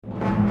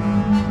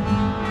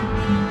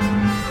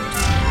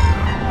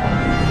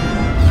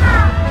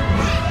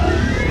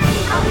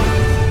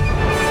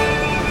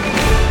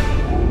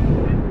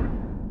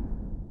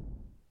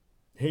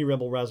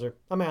Rebel Rouser.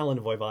 I'm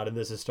Alan Voivod, and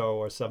this is Star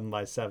Wars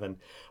 7x7.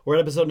 We're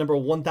at episode number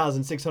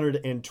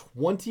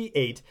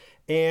 1628,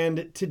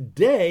 and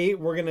today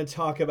we're going to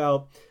talk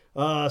about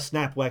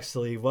Snap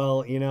Wexley.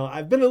 Well,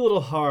 I've been a little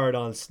hard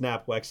on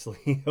Snap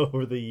Wexley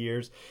over the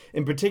years.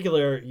 In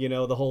particular,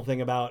 the whole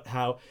thing about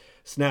how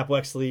Snap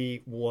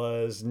Wexley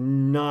was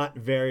not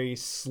very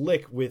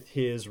slick with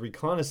his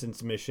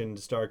reconnaissance mission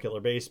to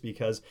Starkiller Base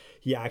because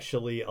he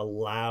actually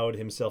allowed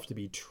himself to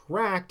be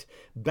tracked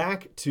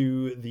back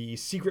to the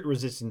secret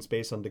resistance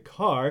base on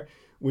D'Qar,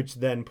 which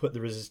then put the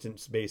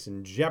resistance base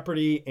in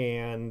jeopardy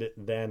and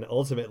then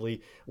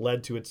ultimately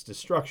led to its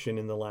destruction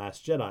in The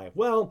Last Jedi.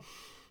 Well,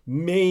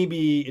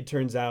 maybe it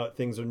turns out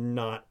things are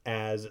not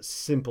as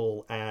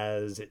simple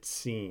as it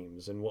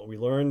seems. And what we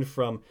learned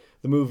from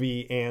the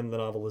movie and the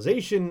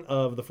novelization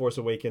of The Force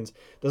Awakens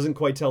doesn't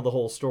quite tell the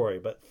whole story.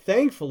 But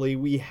thankfully,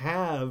 we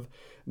have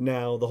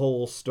now the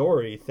whole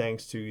story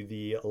thanks to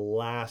the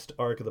last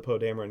arc of the Poe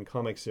Dameron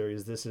comic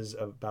series. This is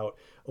about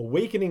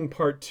Awakening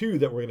Part 2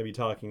 that we're going to be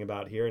talking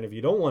about here. And if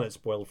you don't want it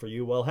spoiled for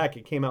you, well, heck,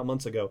 it came out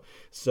months ago.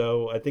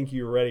 So I think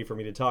you're ready for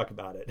me to talk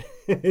about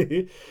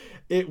it.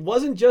 It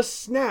wasn't just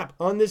Snap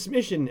on this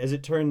mission, as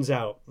it turns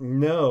out.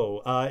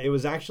 No, it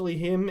was actually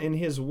him and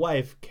his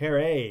wife,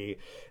 Cara.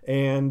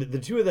 And the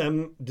two of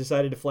them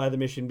decided to fly the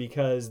mission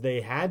because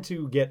they had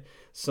to get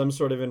some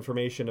sort of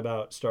information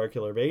about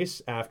Starkiller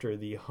Base after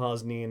the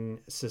Hosnian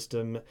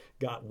system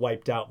got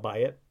wiped out by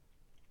it.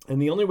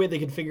 And the only way they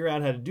could figure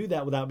out how to do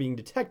that without being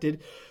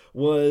detected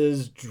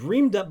was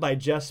dreamed up by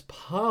Jess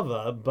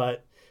Pava,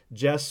 but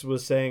Jess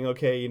was saying,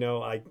 okay,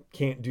 I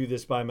can't do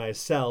this by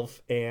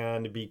myself.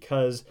 And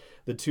because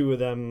the two of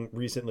them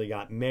recently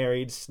got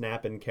married,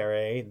 Snap and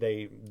Cara,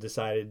 they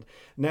decided,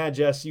 nah,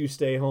 Jess, you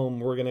stay home.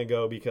 We're going to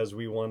go because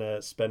we want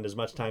to spend as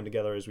much time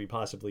together as we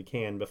possibly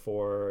can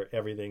before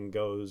everything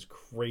goes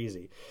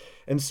crazy.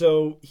 And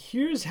so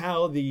here's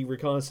how the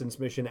reconnaissance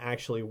mission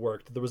actually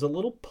worked. There was a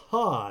little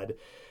pod,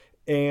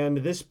 and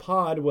this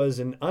pod was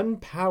an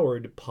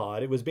unpowered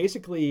pod. It was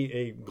basically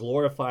a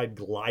glorified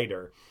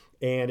glider,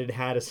 and it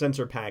had a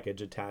sensor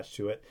package attached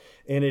to it,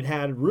 and it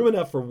had room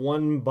enough for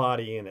one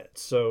body in it.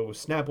 So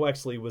Snap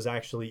Wexley was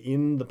actually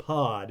in the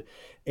pod,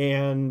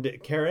 and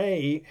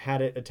Cara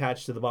had it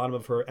attached to the bottom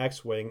of her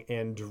X-Wing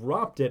and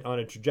dropped it on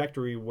a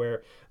trajectory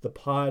where the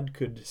pod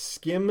could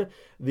skim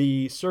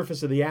the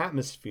surface of the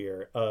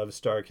atmosphere of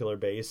Starkiller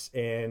Base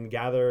and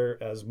gather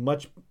as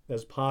much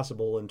as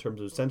possible in terms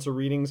of sensor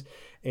readings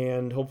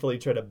and hopefully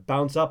try to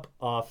bounce up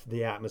off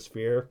the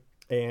atmosphere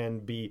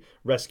and be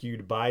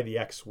rescued by the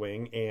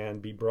X-Wing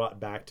and be brought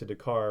back to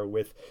D'Qar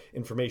with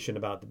information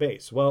about the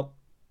base. Well,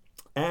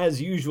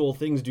 as usual,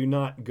 things do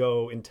not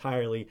go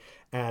entirely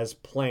as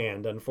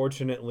planned.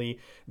 Unfortunately,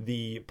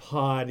 the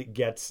pod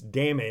gets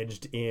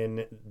damaged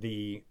in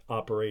the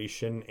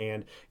operation,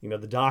 and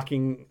the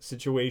docking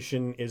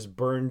situation is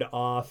burned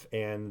off,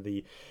 and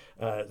the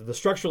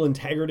structural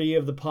integrity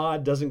of the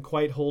pod doesn't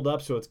quite hold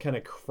up, so it's kind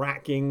of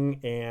cracking,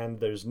 and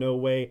there's no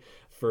way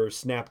for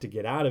Snap to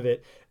get out of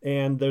it.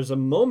 And there's a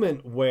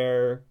moment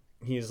where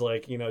he's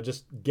like,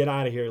 just get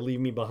out of here, leave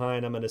me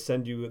behind. I'm going to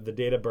send you the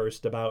data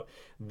burst about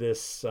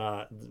this,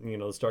 the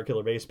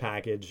Starkiller Base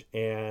package,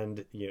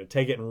 and,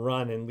 take it and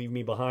run and leave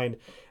me behind.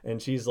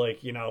 And she's like,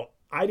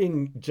 I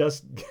didn't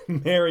just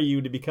marry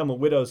you to become a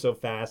widow so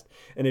fast.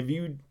 And if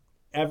you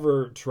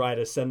ever try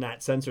to send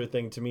that sensor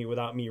thing to me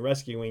without me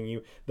rescuing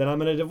you, then I'm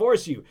going to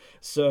divorce you.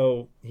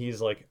 So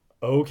he's like,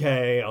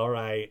 okay, all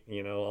right,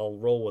 I'll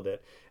roll with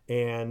it.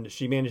 And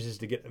she manages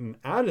to get him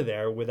out of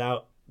there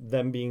without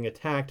them being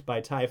attacked by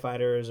TIE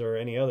fighters or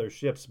any other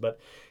ships. But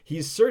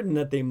he's certain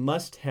that they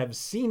must have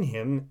seen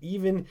him,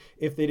 even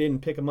if they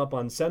didn't pick him up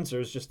on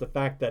sensors. Just the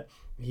fact that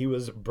he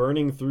was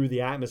burning through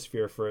the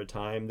atmosphere for a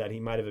time, that he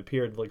might have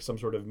appeared like some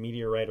sort of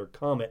meteorite or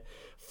comet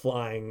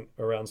flying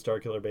around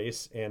Starkiller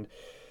Base. And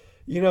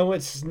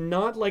it's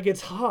not like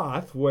it's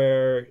Hoth,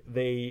 where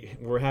they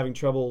were having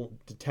trouble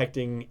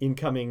detecting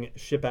incoming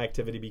ship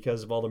activity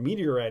because of all the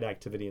meteorite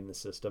activity in the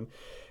system.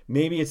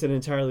 Maybe it's an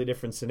entirely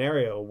different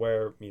scenario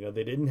where,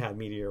 they didn't have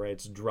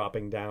meteorites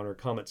dropping down or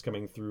comets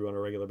coming through on a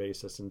regular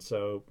basis. And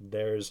so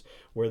there's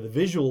where the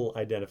visual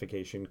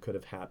identification could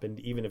have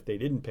happened, even if they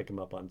didn't pick them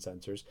up on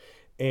sensors.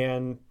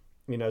 And,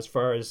 as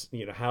far as,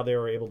 how they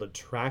were able to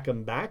track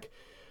them back,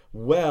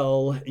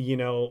 well,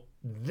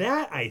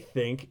 that I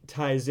think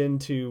ties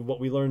into what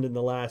we learned in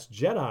The Last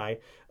Jedi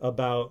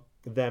about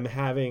them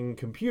having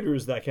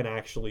computers that can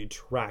actually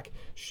track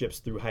ships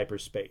through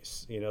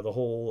hyperspace. The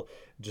whole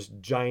just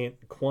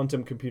giant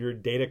quantum computer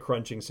data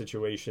crunching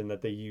situation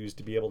that they use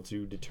to be able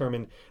to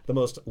determine the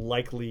most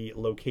likely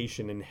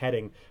location and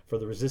heading for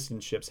the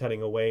resistance ships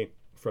heading away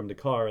from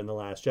D'Qar in The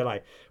Last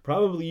Jedi.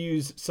 Probably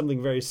use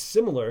something very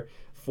similar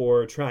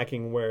for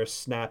tracking where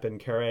Snap and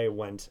Cara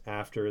went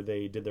after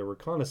they did their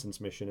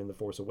reconnaissance mission in The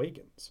Force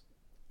Awakens.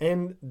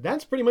 And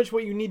that's pretty much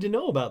what you need to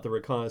know about the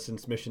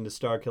reconnaissance mission to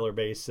Starkiller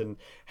Base and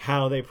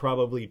how they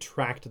probably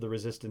tracked the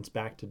Resistance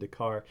back to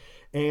D'Qar.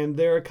 And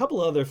there are a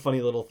couple other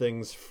funny little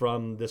things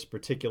from this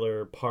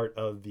particular part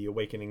of the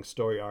Awakening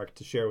story arc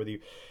to share with you.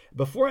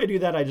 Before I do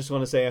that, I just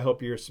want to say I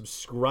hope you're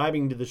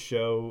subscribing to the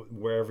show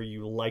wherever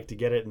you like to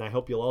get it, and I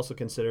hope you'll also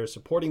consider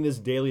supporting this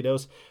daily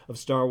dose of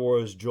Star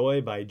Wars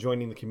joy by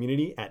joining the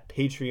community at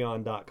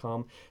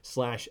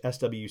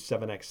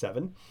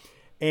patreon.com/SW7X7.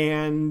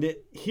 And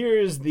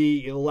here's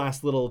the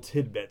last little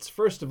tidbits.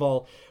 First of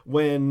all,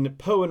 when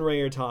Poe and Rey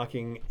are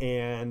talking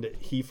and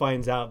he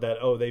finds out that,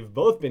 oh, they've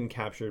both been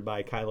captured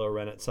by Kylo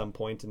Ren at some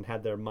point and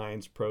had their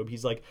minds probed,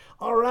 he's like,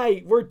 all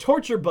right, we're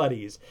torture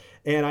buddies.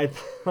 And I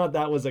thought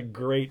that was a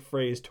great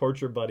phrase,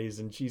 torture buddies.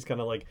 And she's kind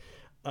of like,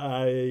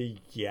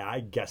 yeah,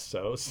 I guess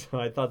so. So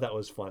I thought that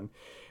was fun.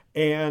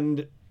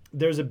 And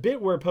there's a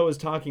bit where Poe is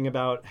talking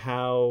about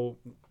how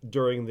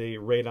during the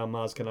raid on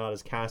Maz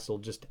Kanata's castle,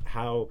 just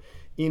how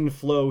in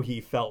flow he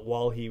felt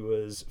while he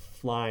was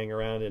flying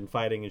around and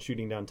fighting and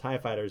shooting down TIE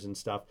fighters and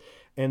stuff.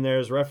 And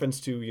there's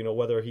reference to, you know,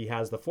 whether he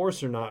has the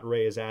Force or not,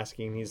 Rey is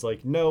asking. He's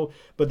like, no,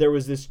 but there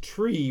was this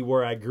tree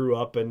where I grew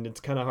up and it's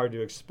kind of hard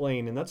to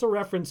explain. And that's a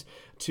reference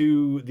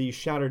to the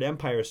Shattered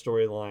Empire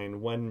storyline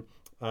when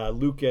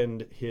Luke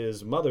and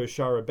his mother,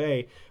 Shara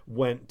Bey,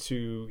 went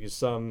to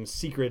some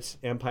secret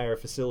Empire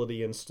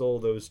facility and stole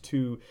those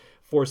two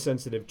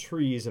Force-sensitive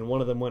trees, and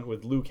one of them went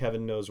with Luke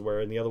heaven knows where,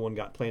 and the other one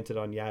got planted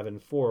on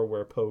Yavin 4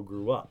 where Poe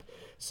grew up.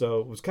 So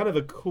it was kind of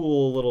a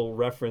cool little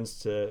reference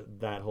to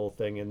that whole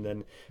thing. And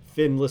then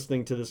Finn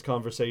listening to this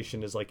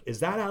conversation is like, is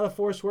that how the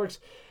Force works?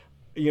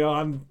 You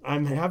know,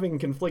 I'm having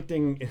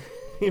conflicting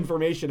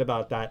information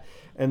about that.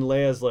 And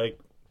Leia's like,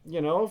 you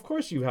know, of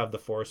course you have the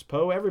Force,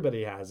 Poe.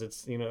 Everybody has.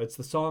 It's, you know, it's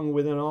the song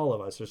within all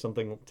of us or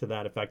something to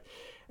that effect.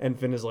 And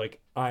Finn is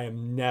like, I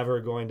am never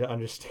going to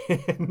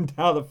understand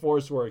how the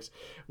Force works,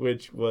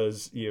 which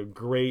was, you know,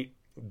 great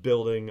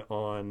building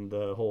on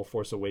the whole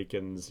Force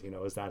Awakens, you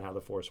know, is that how the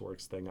Force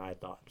works thing, I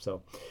thought.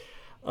 So,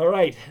 all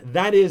right,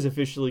 that is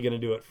officially going to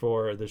do it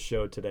for the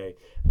show today.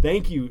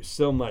 Thank you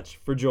so much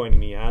for joining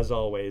me, as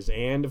always.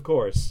 And, of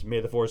course, may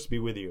the Force be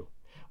with you,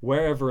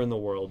 wherever in the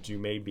world you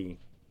may be.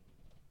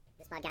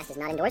 This podcast is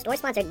not endorsed or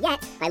sponsored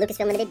yet by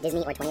Lucasfilm Limited,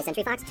 Disney, or 20th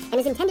Century Fox, and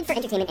is intended for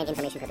entertainment and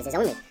information purposes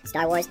only.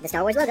 Star Wars, the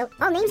Star Wars logo,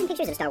 all names and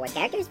pictures of Star Wars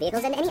characters,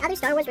 vehicles, and any other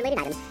Star Wars-related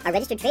items are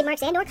registered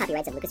trademarks and/or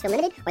copyrights of Lucasfilm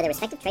Limited or their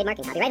respective trademark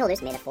and copyright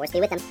holders. May the Force be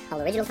with them.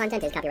 All original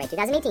content is copyright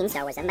 2018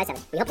 Star Wars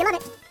 7x7. We hope you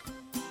love it!